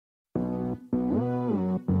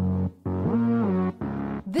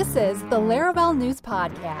This is the Laravel News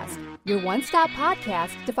Podcast, your one-stop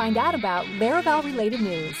podcast to find out about Laravel-related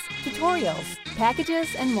news, tutorials,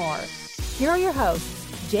 packages, and more. Here are your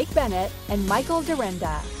hosts, Jake Bennett and Michael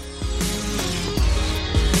Dyrynda.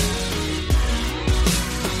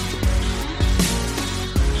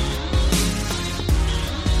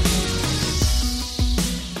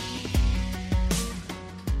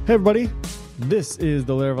 Hey everybody, this is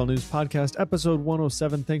the Laravel News Podcast, episode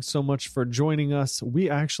 107. Thanks so much for joining us. We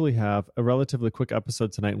actually have a relatively quick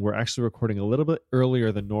episode tonight, and we're actually recording a little bit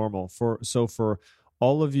earlier than normal. For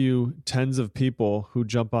all of you tens of people who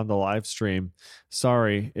jump on the live stream,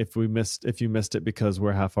 sorry if you missed it because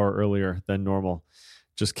we're half hour earlier than normal.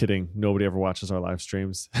 Just kidding. Nobody ever watches our live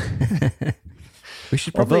streams. We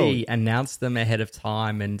should probably announce them ahead of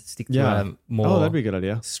time and stick to a more that'd be a good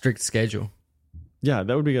idea. Strict schedule. Yeah,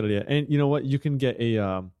 that would be a good idea. And you know what? You can get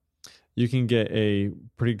a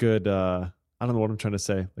pretty good, I don't know what I'm trying to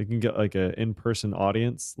say. Like you can get like an in-person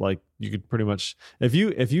audience. Like you could pretty much, if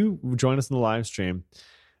you join us in the live stream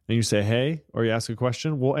and you say, hey, or you ask a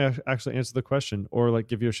question, we'll actually answer the question or like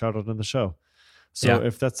give you a shout out on the show. So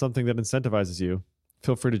if that's something that incentivizes you,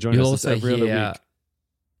 feel free to join us every other week.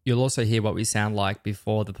 You'll also hear what we sound like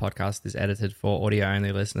before the podcast is edited for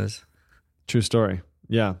audio-only listeners. True story.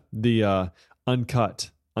 Yeah. The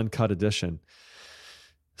uncut edition.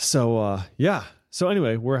 So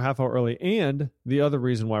anyway, we're a half hour early, and the other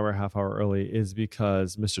reason why we're a half hour early is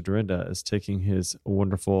because Mr. Dyrynda is taking his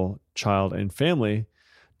wonderful child and family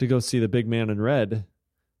to go see the big man in red,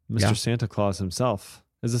 Mr. Santa Claus himself.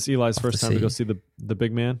 Is this Eli's first time to go see the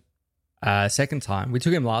big man? Second time. We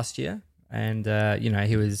took him last year, and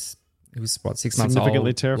he was what, 6 months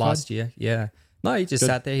significantly old terrified? Last year. Yeah. No, he just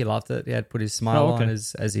sat there. He loved it. He had put his smile on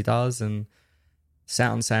as he does, and sat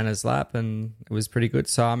on Santa's lap, and it was pretty good.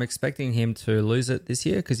 So I'm expecting him to lose it this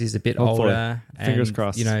year because he's a bit older. Fingers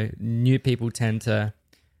crossed. New people tend to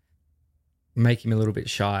make him a little bit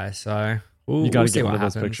shy. So you got to get one what of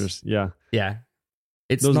those happens. pictures. Yeah. Yeah.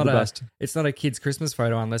 It's those not are the best. It's not a kid's Christmas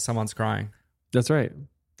photo unless someone's crying. That's right.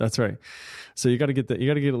 So you got to get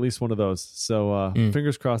at least one of those. So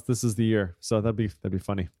fingers crossed this is the year. So that'd be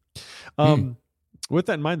funny. With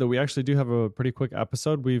that in mind, though, we actually do have a pretty quick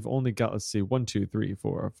episode. We've only got, 1, 2, 3,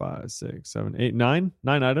 4, 5, 6, 7, 8, 9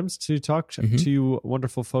 items to talk to you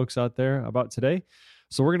wonderful folks out there about today.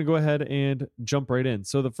 So we're going to go ahead and jump right in.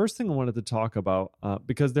 So the first thing I wanted to talk about,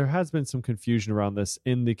 because there has been some confusion around this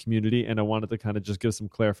in the community, and I wanted to kind of just give some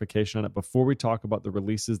clarification on it before we talk about the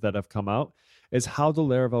releases that have come out, is how the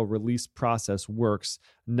Laravel release process works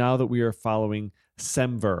now that we are following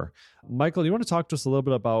Semver. Michael, you want to talk to us a little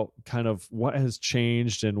bit about kind of what has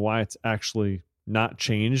changed and why it's actually not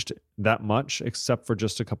changed that much, except for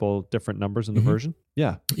just a couple different numbers in the version?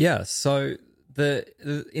 Yeah. So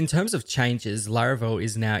in terms of changes, Laravel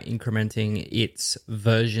is now incrementing its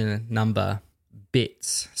version number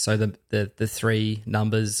bits. So the three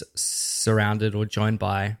numbers surrounded or joined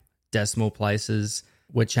by decimal places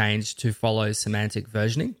were changed to follow semantic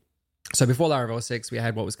versioning. So before Laravel 6, we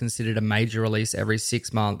had what was considered a major release every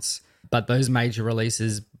 6 months, but those major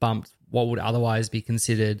releases bumped what would otherwise be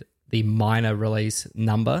considered the minor release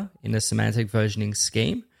number in a semantic versioning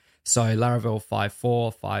scheme. So Laravel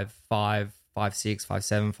 5.4, 5.5, 5.6,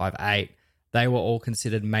 5.7, 5.8, they were all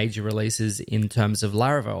considered major releases in terms of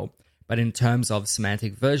Laravel, but in terms of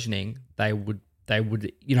semantic versioning, they would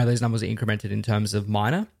those numbers are incremented in terms of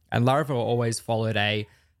minor, and Laravel always followed a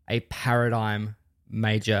paradigm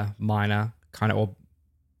major minor kind of, or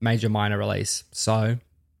major minor release. So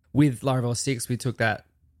with Laravel 6, we took that,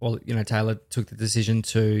 Taylor took the decision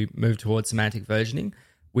to move towards semantic versioning,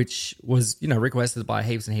 which was, requested by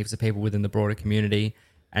heaps and heaps of people within the broader community.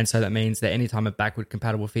 And so that means that anytime a backward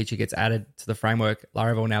compatible feature gets added to the framework,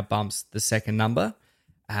 Laravel now bumps the second number.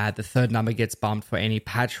 The third number gets bumped for any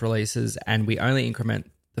patch releases, and we only increment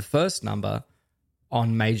the first number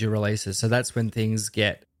on major releases. So that's when things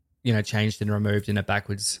get changed and removed in a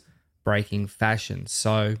backwards breaking fashion.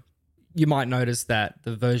 So you might notice that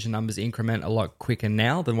the version numbers increment a lot quicker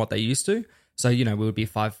now than what they used to. So, we would be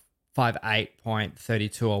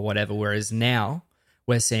 5.8.32 or whatever, whereas now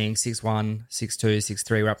we're seeing 6.1, 6.2,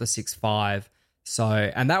 6.3, we're up to 6.5. So,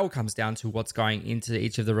 and that all comes down to what's going into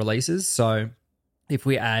each of the releases. So if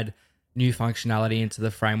we add new functionality into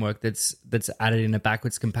the framework that's added in a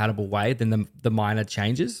backwards compatible way, then the minor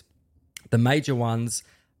changes. The major ones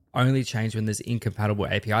only change when there's incompatible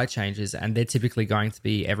API changes, and they're typically going to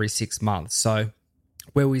be every 6 months. So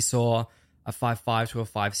where we saw a 5.5 to a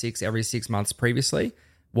 5.6 every 6 months previously,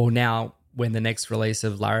 well, now when the next release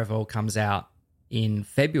of Laravel comes out in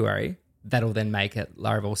February, that'll then make it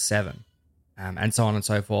Laravel 7, and so on and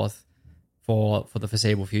so forth for the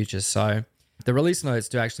foreseeable future. So the release notes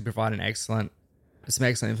do actually provide some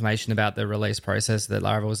excellent information about the release process that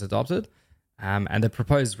Laravel has adopted. And the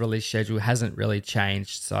proposed release schedule hasn't really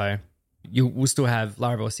changed. So we'll still have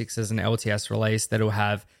Laravel 6 as an LTS release that will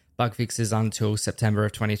have bug fixes until September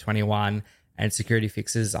of 2021 and security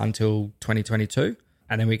fixes until 2022.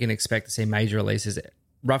 And then we can expect to see major releases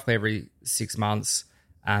roughly every 6 months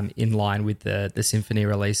in line with the Symfony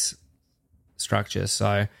release structure.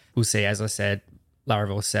 So we'll see, as I said,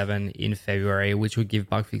 Laravel 7 in February, which would give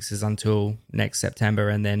bug fixes until next September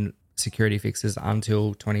and then security fixes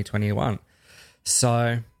until 2021.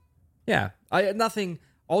 So, yeah,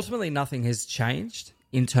 ultimately nothing has changed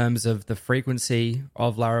in terms of the frequency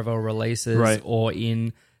of Laravel releases, right, or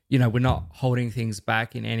we're not holding things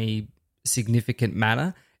back in any significant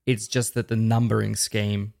manner. It's just that the numbering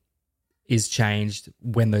scheme is changed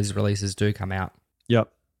when those releases do come out.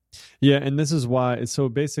 Yep. Yeah, and this is why. So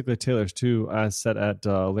basically, Taylor's too, as said at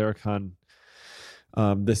Laracon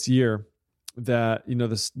this year, that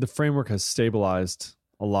the framework has stabilized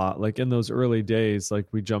a lot. Like in those early days, like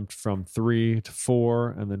we jumped from 3 to 4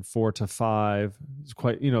 and then 4 to 5. It's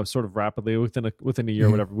quite sort of rapidly within a year,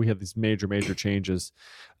 whatever. We had these major changes,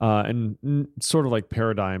 and sort of like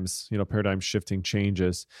paradigm shifting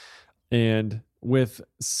changes. And with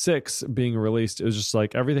 6 being released, it was just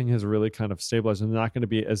like everything has really kind of stabilized, and not going to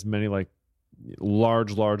be as many like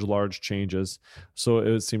large changes. So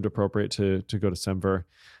it seemed appropriate to go to Semver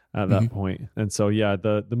at that point. And so, yeah,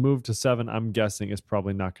 the move to 7, I'm guessing, is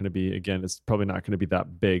probably not going to be, it's probably not going to be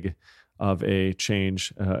that big of a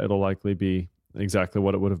change. It'll likely be exactly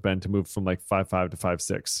what it would have been to move from like 5.5 to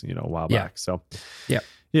 5.6, a while back. So,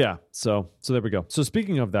 yeah. So there we go. So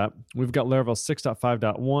speaking of that, we've got Laravel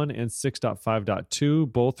 6.5.1 and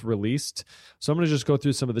 6.5.2 both released. So I'm going to just go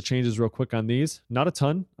through some of the changes real quick on these. Not a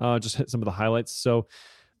ton, just hit some of the highlights. So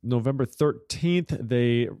November 13th,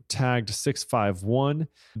 they tagged 6.5.1.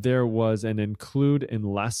 There was an include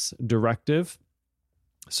unless directive.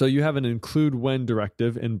 So you have an include when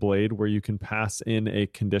directive in Blade where you can pass in a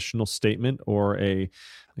conditional statement or a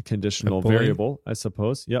conditional variable, I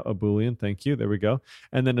suppose. Yeah, a Boolean. Thank you. There we go.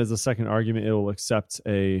 And then as a second argument, it will accept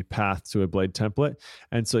a path to a Blade template.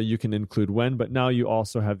 And so you can include when, but now you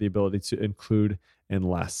also have the ability to include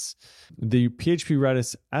unless. The PHP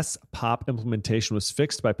Redis SPOP implementation was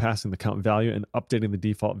fixed by passing the count value and updating the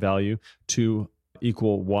default value to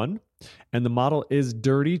equal 1. And the model is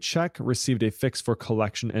dirty check received a fix for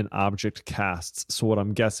collection and object casts. So what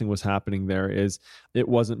I'm guessing was happening there is it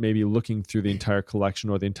wasn't maybe looking through the entire collection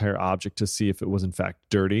or the entire object to see if it was in fact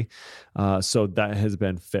dirty. So that has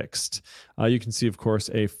been fixed. You can see, of course,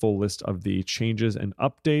 a full list of the changes and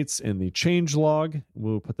updates in the change log.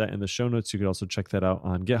 We'll put that in the show notes. You can also check that out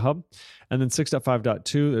on GitHub. And then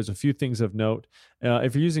 6.5.2, there's a few things of note.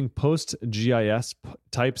 If you're using PostGIS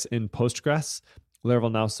types in Postgres,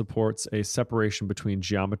 Laravel now supports a separation between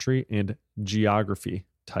geometry and geography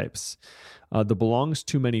types. The belongs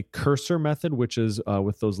to many cursor method, which is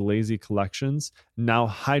with those lazy collections, now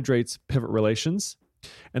hydrates pivot relations.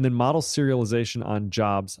 And then model serialization on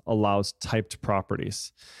jobs allows typed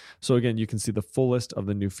properties. So again, you can see the full list of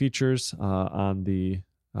the new features on the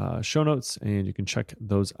show notes, and you can check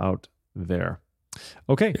those out there.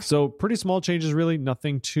 Okay, so pretty small changes, really,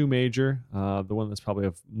 nothing too major. The one that's probably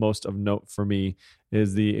of most of note for me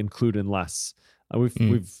is the include unless. We've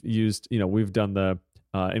used, we've done the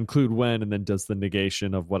include when and then does the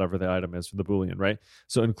negation of whatever the item is for the Boolean, right?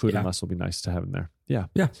 So include unless will be nice to have in there. Yeah.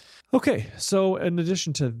 Okay, so in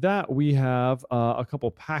addition to that, we have a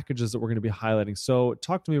couple packages that we're going to be highlighting. So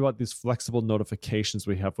talk to me about these flexible notifications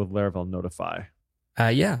we have with Laravel Notify.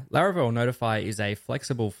 Laravel Notify is a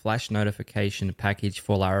flexible flash notification package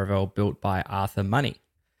for Laravel built by Arthur Money.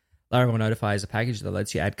 Laravel Notify is a package that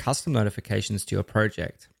lets you add custom notifications to your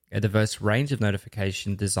project. A diverse range of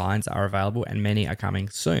notification designs are available and many are coming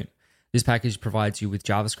soon. This package provides you with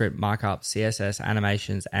JavaScript, markup, CSS,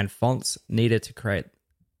 animations, and fonts needed to create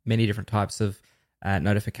many different types of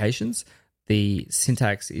notifications. The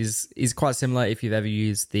syntax is quite similar if you've ever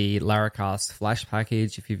used the Laracast Flash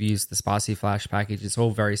package, if you've used the Sparsy Flash package, it's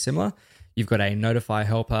all very similar. You've got a notify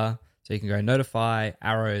helper, so you can go notify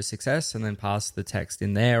arrow success and then pass the text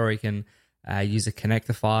in there, or you can use a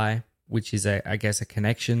connectify, which is, a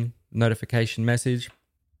connection notification message.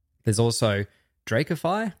 There's also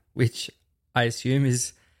Drakeify, which I assume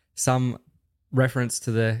is some reference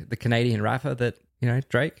to the Canadian rapper that,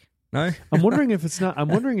 Drake. No, I'm wondering if it's not. I'm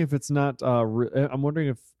wondering if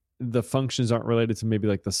the functions aren't related to maybe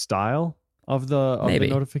like the style of the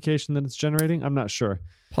notification that it's generating. I'm not sure.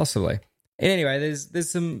 Possibly. Anyway, there's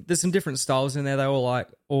some different styles in there. They all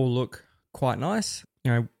look quite nice.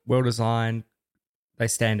 well designed. They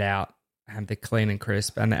stand out, and they're clean and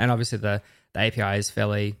crisp, and obviously the API is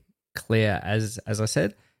fairly clear, as I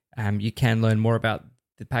said. You can learn more about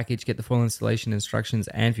the package, get the full installation instructions,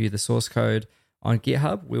 and view the source code on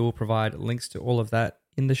GitHub. We will provide links to all of that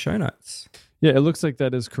in the show notes. Yeah, it looks like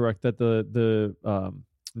that is correct. That the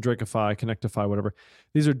Drakeify, Connectify, whatever,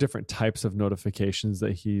 these are different types of notifications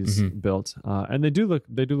that he's built, and they do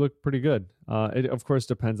look pretty good. It of course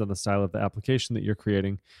depends on the style of the application that you're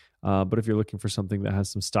creating, but if you're looking for something that has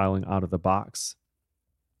some styling out of the box,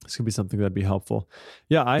 this could be something that'd be helpful.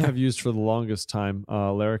 Yeah, I have used for the longest time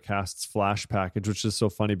Laracast's Flash package, which is so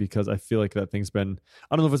funny because I feel like that thing's been,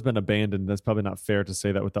 I don't know if it's been abandoned. That's probably not fair to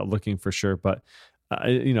say that without looking for sure, but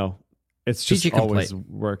it's just feature always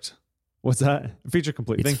complete. Worked. What's that? Feature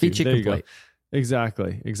complete. It's Thank feature you. There complete. You go.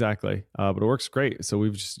 Exactly. But it works great. So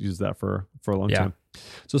we've just used that for a long time.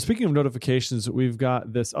 So speaking of notifications, we've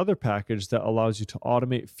got this other package that allows you to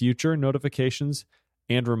automate future notifications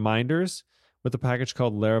and reminders with a package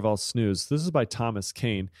called Laravel Snooze. This is by Thomas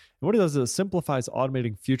Kane. And what it does is it simplifies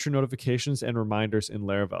automating future notifications and reminders in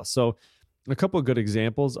Laravel. So a couple of good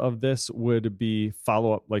examples of this would be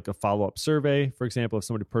a follow-up survey. For example, if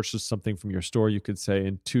somebody purchased something from your store, you could say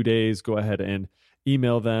in 2 days, go ahead and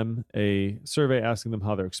email them a survey asking them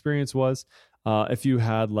how their experience was. If you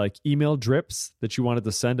had like email drips that you wanted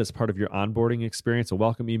to send as part of your onboarding experience, a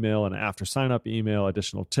welcome email, an after sign-up email,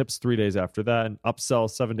 additional tips 3 days after that, and upsell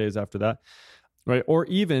 7 days after that, right? Or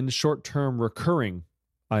even short-term recurring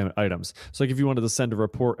items. So like if you wanted to send a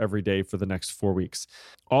report every day for the next 4 weeks,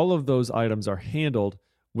 all of those items are handled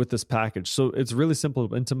with this package. So it's really simple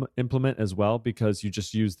to implement as well, because you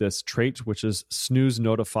just use this trait, which is snooze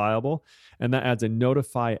notifiable, and that adds a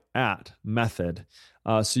notify at method.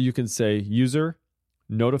 So you can say user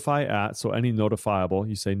notify at, so any notifiable,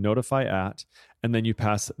 you say notify at, and then you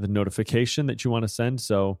pass the notification that you want to send.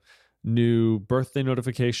 So new birthday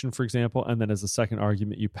notification, for example, and then as a second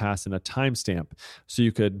argument, you pass in a timestamp. So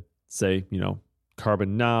you could say,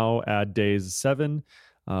 Carbon now, add days 7,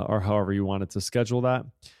 or however you wanted to schedule that.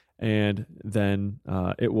 And then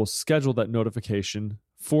it will schedule that notification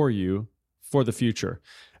for you for the future.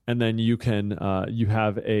 And then you can, you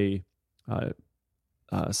have a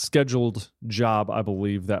scheduled job, I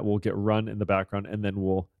believe, that will get run in the background, and then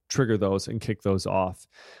we'll trigger those and kick those off.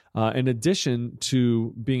 In addition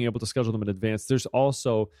to being able to schedule them in advance, there's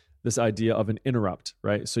also this idea of an interrupt,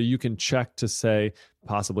 right? So you can check to say,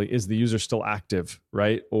 possibly, is the user still active,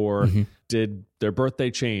 right? Or did their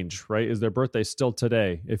birthday change, right? Is their birthday still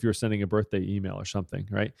today if you're sending a birthday email or something,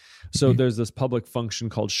 right? So there's this public function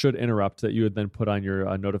called should interrupt that you would then put on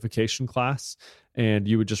your notification class, and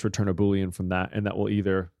you would just return a Boolean from that, and that will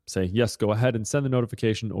either say, yes, go ahead and send the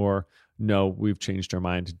notification, or no, we've changed our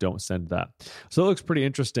mind, don't send that. So it looks pretty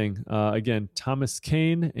interesting. Again, Thomas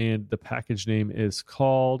Kane, and the package name is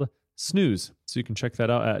called Snooze. So you can check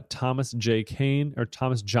that out at Thomas J. Kane or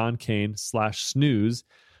Thomas John Kane /snooze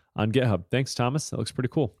on GitHub. Thanks, Thomas. That looks pretty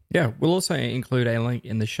cool. Yeah, we'll also include a link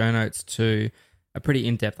in the show notes to a pretty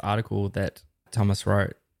in-depth article that Thomas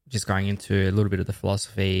wrote, just going into a little bit of the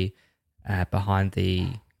philosophy behind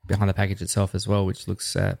the package itself as well, which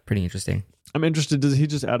looks pretty interesting. I'm interested. Does he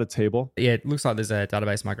just add a table? Yeah, it looks like there's a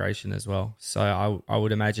database migration as well. So I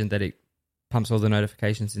would imagine that it pumps all the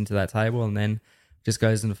notifications into that table and then just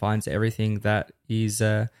goes and finds everything that is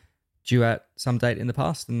due at some date in the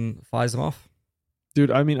past and fires them off.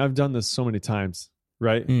 Dude, I mean, I've done this so many times,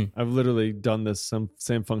 right? I've literally done this same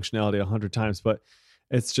functionality 100 times, but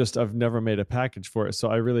it's just I've never made a package for it. So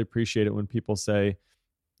I really appreciate it when people say,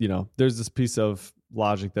 there's this piece of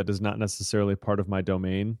logic that is not necessarily part of my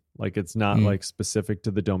domain. Like it's not like specific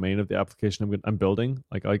to the domain of the application I'm building.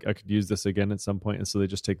 Like I could use this again at some point. And so they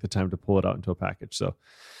just take the time to pull it out into a package. So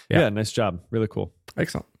yeah, nice job. Really cool.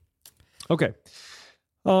 Excellent. Okay.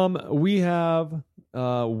 We have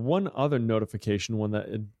one other notification, one that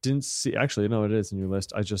it didn't see. Actually, no, it is in your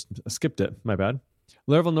list. I just skipped it. My bad.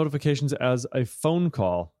 Laravel notifications as a phone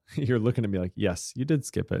call. You're looking at me like, yes, you did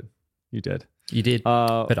skip it. You did. You did,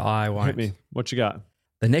 but I won't. Hit me. What you got?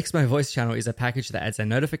 The Nexmo Voice Channel is a package that adds a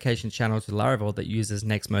notification channel to Laravel that uses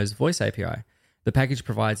Nexmo's Voice API. The package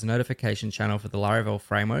provides a notification channel for the Laravel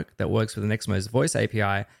framework that works with Nexmo's Voice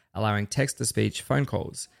API, allowing text-to-speech phone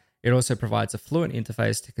calls. It also provides a fluent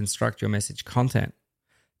interface to construct your message content.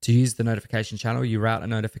 To use the notification channel, you route a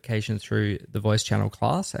notification through the Voice Channel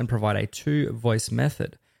class and provide a to-voice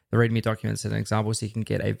method. The README documents an example so you can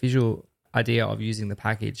get a visual idea of using the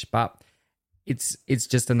package, but it's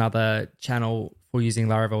just another channel for using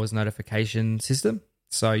Laravel's notification system.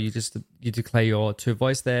 So you declare your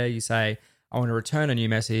to-voice there. You say, I want to return a new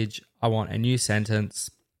message. I want a new sentence.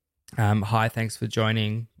 Hi, thanks for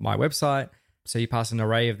joining my website. So you pass an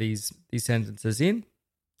array of these sentences in,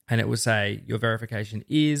 and it will say your verification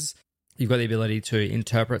is. You've got the ability to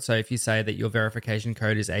interpret. So if you say that your verification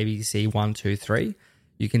code is ABC123,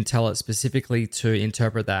 you can tell it specifically to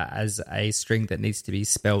interpret that as a string that needs to be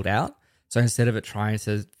spelled out. So instead of it trying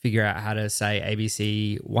to figure out how to say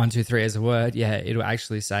ABC123 as a word, it'll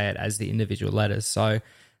actually say it as the individual letters. So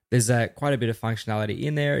there's quite a bit of functionality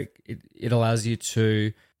in there. It allows you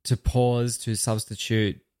to pause, to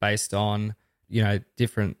substitute based on,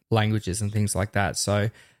 different languages and things like that. So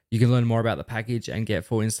you can learn more about the package and get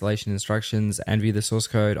full installation instructions and view the source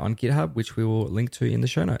code on GitHub, which we will link to in the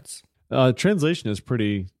show notes. Translation is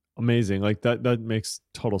pretty amazing. Like that makes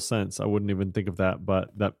total sense. I wouldn't even think of that,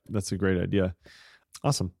 but that's a great idea.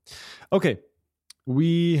 Awesome. Okay.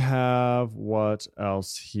 We have what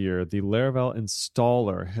else here? The Laravel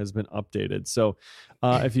installer has been updated. So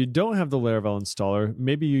if you don't have the Laravel installer,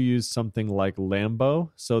 maybe you use something like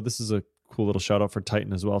Lambo. So this is a cool little shout out for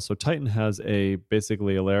Titan as well. So Titan has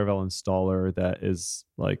basically a Laravel installer that is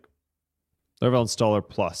like Laravel installer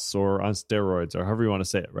plus or on steroids or however you want to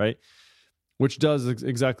say it, right? Which does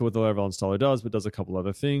exactly what the Laravel installer does, but does a couple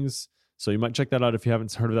other things. So you might check that out if you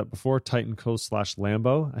haven't heard of that before. Titan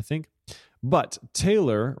Co/Lambo, I think. But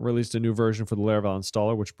Taylor released a new version for the Laravel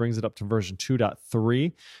installer, which brings it up to version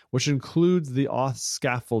 2.3, which includes the auth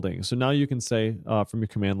scaffolding. So now you can say from your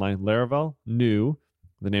command line, Laravel new,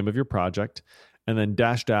 the name of your project, and then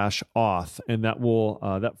 --auth, and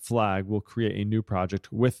that flag will create a new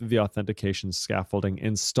project with the authentication scaffolding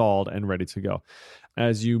installed and ready to go.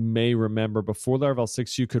 As you may remember, before Laravel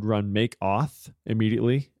 6, you could run make auth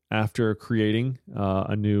immediately after creating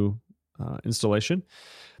a new installation.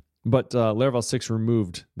 But Laravel 6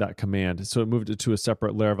 removed that command. So it moved it to a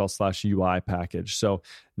separate Laravel/UI package. So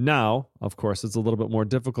now, of course, it's a little bit more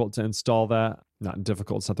difficult to install that. Not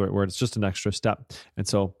difficult, it's not the right word. It's just an extra step. And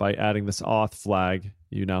so by adding this auth flag,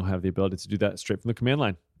 you now have the ability to do that straight from the command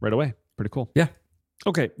line right away. Pretty cool. Yeah.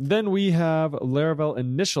 Okay, then we have Laravel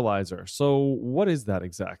Initializer. So what is that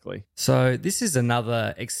exactly? So this is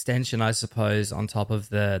another extension, I suppose, on top of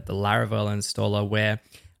the Laravel installer, where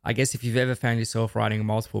I guess if you've ever found yourself writing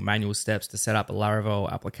multiple manual steps to set up a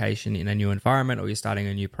Laravel application in a new environment or you're starting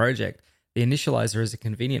a new project, the initializer is a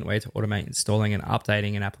convenient way to automate installing and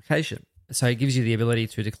updating an application. So it gives you the ability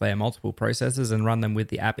to declare multiple processes and run them with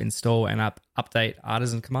the app install and app update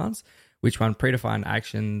artisan commands, which run predefined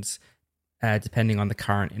actions depending on the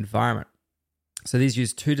current environment. So these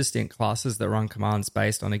use two distinct classes that run commands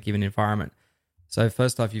based on a given environment. So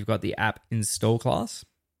first off, you've got the app install class,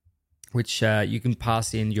 which you can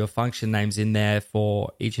pass in your function names in there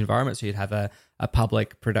for each environment. So you'd have a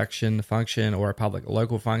public production function or a public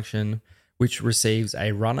local function, which receives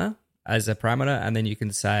a runner as a parameter. And then you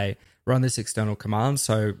can say, run this external command.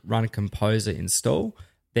 So run composer install.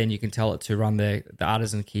 Then you can tell it to run the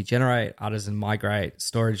artisan key generate, artisan migrate,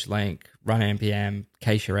 storage link, run npm,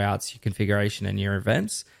 cache your routes, your configuration, and your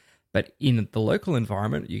events. But in the local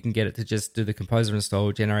environment, you can get it to just do the composer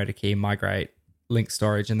install, generate a key, migrate, link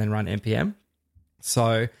storage, and then run npm.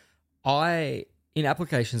 So in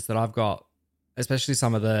applications that I've got, especially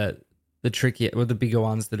some of the trickier or the bigger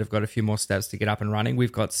ones that have got a few more steps to get up and running,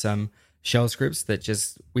 we've got some shell scripts that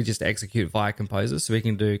we just execute via composer. So we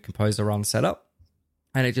can do composer run setup,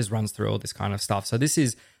 and it just runs through all this kind of stuff. So this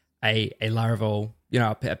is a Laravel,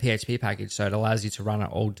 a PHP package. So it allows you to run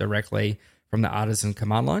it all directly from the artisan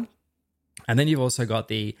command line. And then you've also got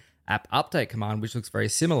the app update command, which looks very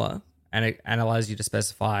similar, and it allows you to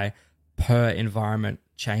specify per environment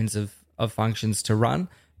chains of functions to run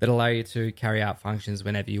that allow you to carry out functions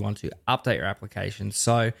whenever you want to update your application.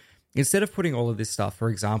 So instead of putting all of this stuff, for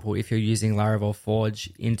example, if you're using Laravel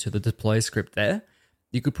Forge into the deploy script there,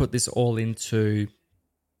 you could put this all into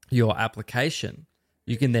your application.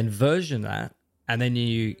 You can then version that, and then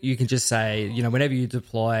you can just say, whenever you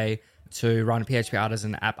deploy to run PHP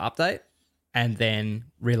Artisan app update and then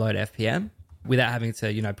reload FPM without having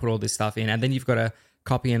to, put all this stuff in. And then you've got to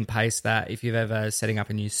copy and paste that if you've ever setting up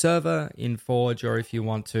a new server in Forge, or if you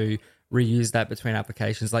want to reuse that between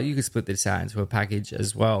applications. Like you could split this out into a package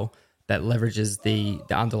as well that leverages the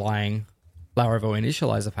underlying Laravel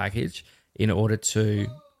initializer package in order to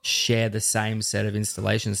share the same set of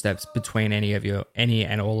installation steps between any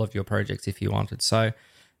and all of your projects if you wanted. So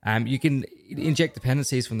you can inject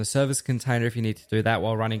dependencies from the service container if you need to do that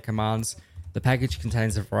while running commands. The package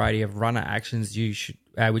contains a variety of runner actions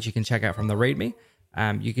which you can check out from the README.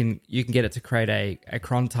 You can get it to create a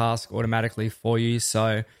cron task automatically for you.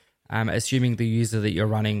 So assuming the user that you're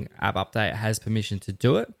running app update has permission to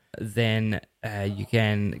do it, then you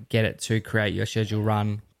can get it to create your schedule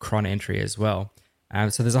run cron entry as well.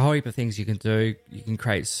 So there's a whole heap of things you can do. You can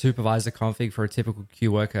create supervisor config for a typical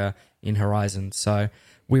queue worker in Horizon. So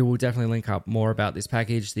we will definitely link up more about this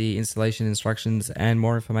package, the installation instructions, and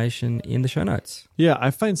more information in the show notes. Yeah,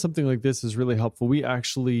 I find something like this is really helpful. We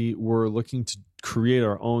actually were looking to create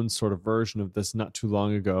our own sort of version of this not too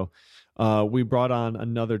long ago. We brought on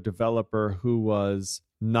another developer who was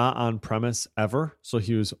not on premise ever. So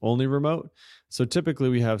he was only remote. So typically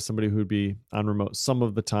we have somebody who'd be on remote some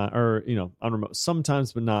of the time, or, on remote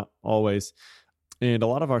sometimes, but not always. And a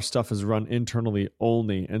lot of our stuff is run internally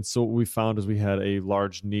only. And so what we found is we had a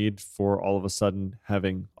large need for all of a sudden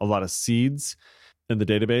having a lot of seeds in the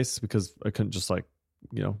database, because I couldn't just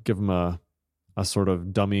give them a sort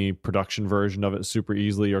of dummy production version of it super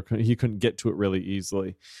easily, or he couldn't get to it really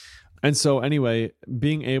easily. And so anyway,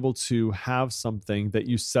 being able to have something that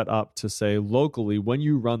you set up to say locally, when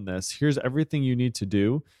you run this, here's everything you need to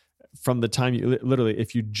do from the time you literally,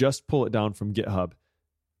 if you just pull it down from GitHub,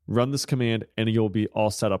 run this command and you'll be all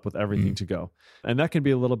set up with everything to go. And that can be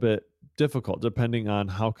a little bit difficult depending on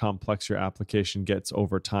how complex your application gets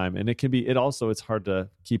over time. And it's hard to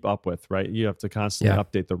keep up with, right? You have to constantly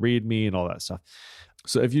update the README and all that stuff.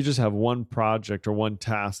 So if you just have one project or one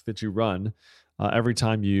task that you run, every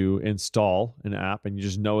time you install an app and you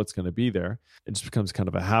just know it's going to be there, it just becomes kind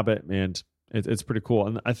of a habit, and it's pretty cool.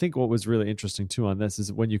 And I think what was really interesting too on this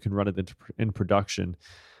is when you can run it in production,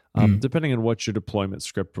 depending on what your deployment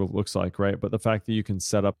script looks like, right? But the fact that you can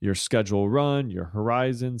set up your schedule run, your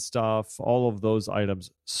Horizon stuff, all of those items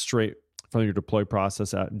straight from your deploy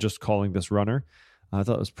process at just calling this runner, I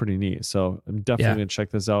thought it was pretty neat. So I'm definitely going to check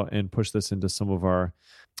this out and push this into some of our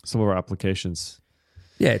applications.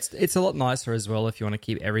 Yeah, it's a lot nicer as well if you want to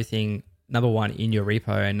keep everything, number one, in your repo,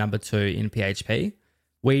 and number two, in PHP.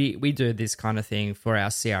 We do this kind of thing for our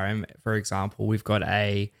CRM, for example. We've got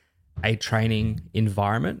a training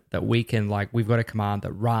environment that we can, we've got a command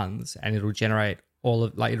that runs, and it'll generate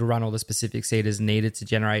it'll run all the specific seeders needed to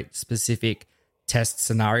generate specific test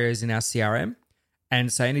scenarios in our CRM.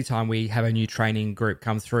 And so anytime we have a new training group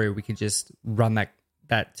come through, we can just run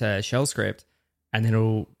that shell script, and then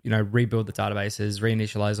it'll rebuild the databases,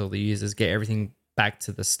 reinitialize all the users, get everything back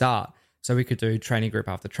to the start. So we could do training group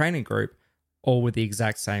after training group, all with the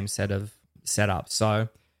exact same set of setup. So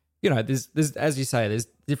there's as you say, there's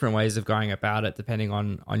different ways of going about it depending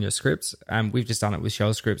on your scripts. We've just done it with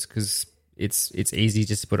shell scripts because it's easy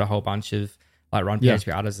just to put a whole bunch of run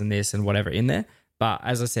PHP others and this and whatever in there. But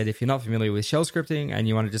as I said, if you're not familiar with shell scripting and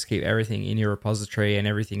you want to just keep everything in your repository and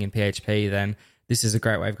everything in PHP, then this is a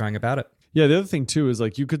great way of going about it. Yeah, the other thing too is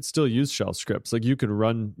you could still use shell scripts. You could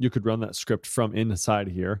run that script from inside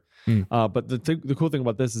here. But the cool thing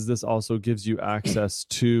about this is this also gives you access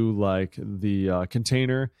to the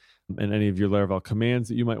container and any of your Laravel commands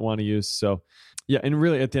that you might want to use. So yeah, and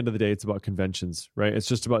really at the end of the day, it's about conventions, right? It's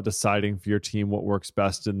just about deciding for your team what works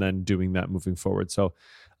best and then doing that moving forward. So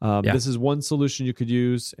this is one solution you could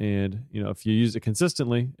use, and if you use it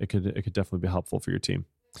consistently, it could definitely be helpful for your team.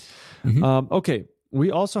 Okay. We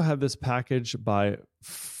also have this package by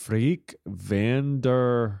Freek van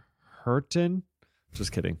der Herten.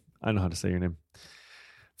 Just kidding. I know how to say your name.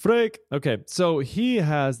 Freek. Okay. So he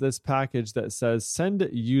has this package that says send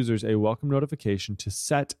users a welcome notification to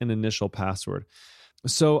set an initial password.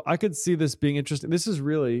 So I could see this being interesting. This is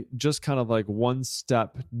really just kind of one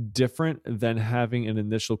step different than having an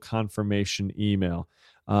initial confirmation email.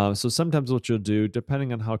 So sometimes what you'll do,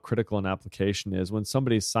 depending on how critical an application is, when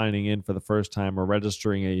somebody's signing in for the first time or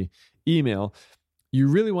registering a email, you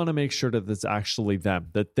really want to make sure that it's actually them,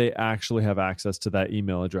 that they actually have access to that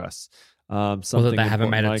email address. Or that they haven't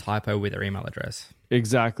made a typo with their email address.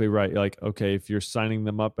 Exactly right. Okay, if you're signing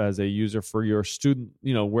them up as a user for your student,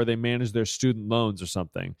 where they manage their student loans or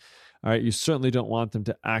something, all right, you certainly don't want them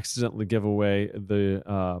to accidentally give away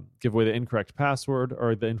the incorrect password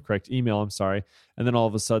or the incorrect email. I'm sorry, and then all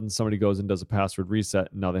of a sudden somebody goes and does a password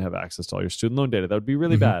reset, and now they have access to all your student loan data. That would be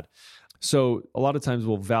really bad. So a lot of times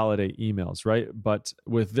we'll validate emails, right? But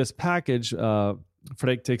with this package,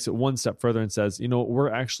 Freek takes it one step further and says,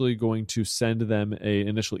 we're actually going to send them an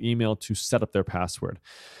initial email to set up their password.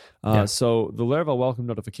 So the Laravel welcome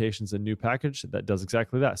notification is a new package that does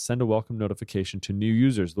exactly that. Send a welcome notification to new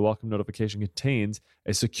users. The welcome notification contains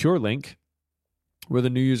a secure link where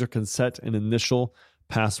the new user can set an initial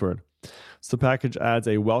password. So the package adds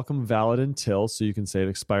a welcome valid until, so you can say it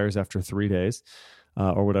expires after 3 days,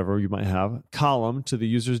 or whatever you might have, column to the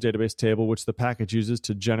user's database table, which the package uses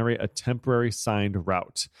to generate a temporary signed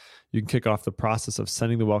route. You can kick off the process of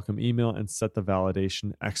sending the welcome email and set the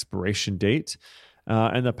validation expiration date.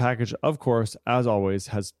 And the package, of course, as always,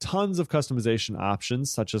 has tons of customization options,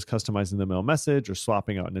 such as customizing the mail message or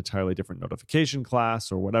swapping out an entirely different notification class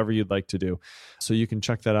or whatever you'd like to do. So you can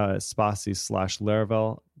check that out at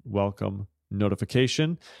Spatie/Laravel welcome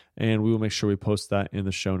notification, and we will make sure we post that in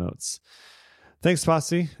the show notes. Thanks,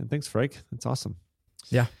 Spatie, and thanks, Frank. That's awesome.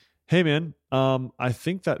 Yeah. Hey, man, I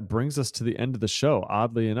think that brings us to the end of the show,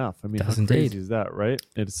 oddly enough. I mean, how crazy is that, right?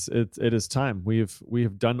 It is time. We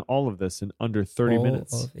have done all of this in under 30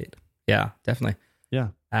 minutes. Of it. Yeah, definitely.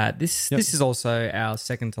 Yeah. This is also our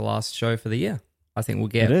second to last show for the year. I think we'll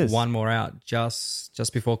get one more out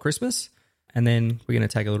just before Christmas, and then we're going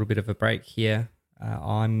to take a little bit of a break here.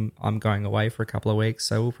 I'm going away for a couple of weeks,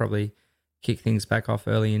 so we'll probably kick things back off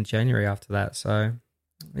early in January after that. So,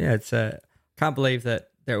 yeah, it's can't believe that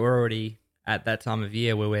we're already at that time of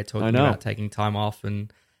year where we're talking about taking time off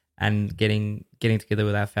and getting together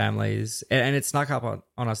with our families. And it snuck up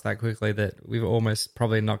on us that quickly that we're almost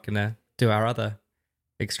probably not going to do our other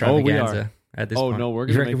extravaganza at this point. Oh, no, we're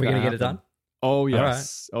going to get it done? Oh,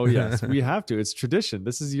 yes. Right. Oh, yes. We have to. It's tradition.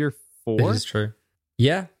 This is year 4. This is true.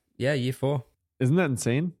 Yeah, year 4. Isn't that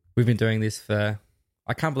insane? We've been doing this for...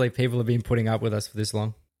 I can't believe people have been putting up with us for this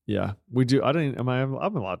long. Yeah, we do. I'm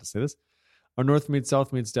allowed to say this. Our North meets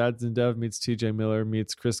South meets Dads and Dev meets TJ Miller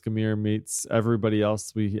meets Chris Gamir meets everybody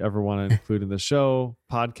else we ever want to include in the show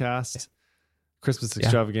podcast, Christmas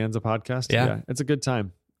extravaganza podcast. Yeah, it's a good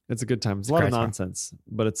time. It's a lot of nonsense,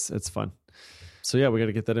 but it's fun. So yeah, we got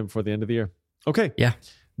to get that in before the end of the year. Okay. Yeah.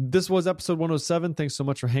 This was episode 107. Thanks so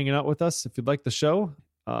much for hanging out with us. If you'd like the show,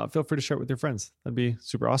 feel free to share it with your friends. That'd be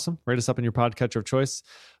super awesome. Rate us up in your podcatcher of choice.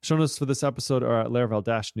 Show notes for this episode are at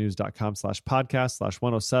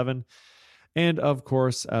laravel-news.com/podcast/107. And of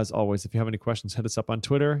course, as always, if you have any questions, hit us up on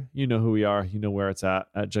Twitter. You know who we are. You know where it's at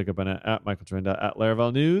Jacob Bennett, at Michael Trinda, at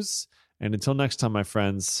Laravel News. And until next time, my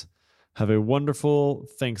friends, have a wonderful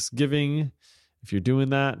Thanksgiving. If you're doing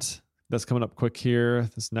that, that's coming up quick here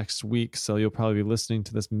this next week. So you'll probably be listening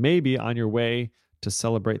to this maybe on your way to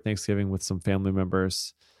celebrate Thanksgiving with some family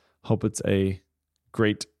members. Hope it's a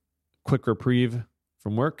great, quick reprieve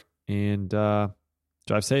from work, and drive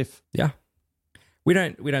safe. Yeah. We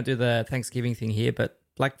don't do the Thanksgiving thing here, but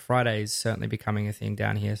Black Friday is certainly becoming a thing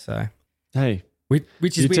down here. So hey,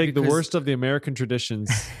 which is you take the worst of the American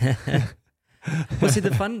traditions. Well, see,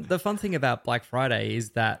 the fun thing about Black Friday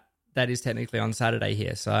is that is technically on Saturday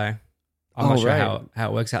here. So I'm not sure how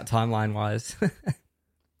it works out timeline wise.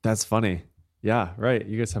 That's funny. Yeah, right.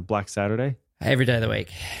 You guys have Black Saturday every day of the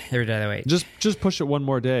week. Just push it one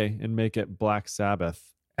more day and make it Black Sabbath.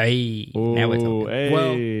 Hey, ooh, now we're talking.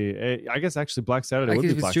 Hey, I guess actually Black Saturday would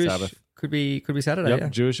be Black Jewish, Sabbath. Could be Saturday. Yep, yeah.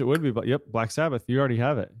 Jewish it would be. But yep, Black Sabbath. You already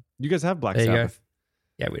have it. You guys have Black Sabbath.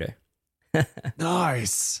 Yeah, we do.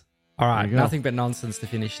 Nice. All right, nothing but nonsense to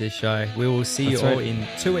finish this show. We will see you all in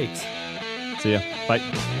 2 weeks. See ya. Bye.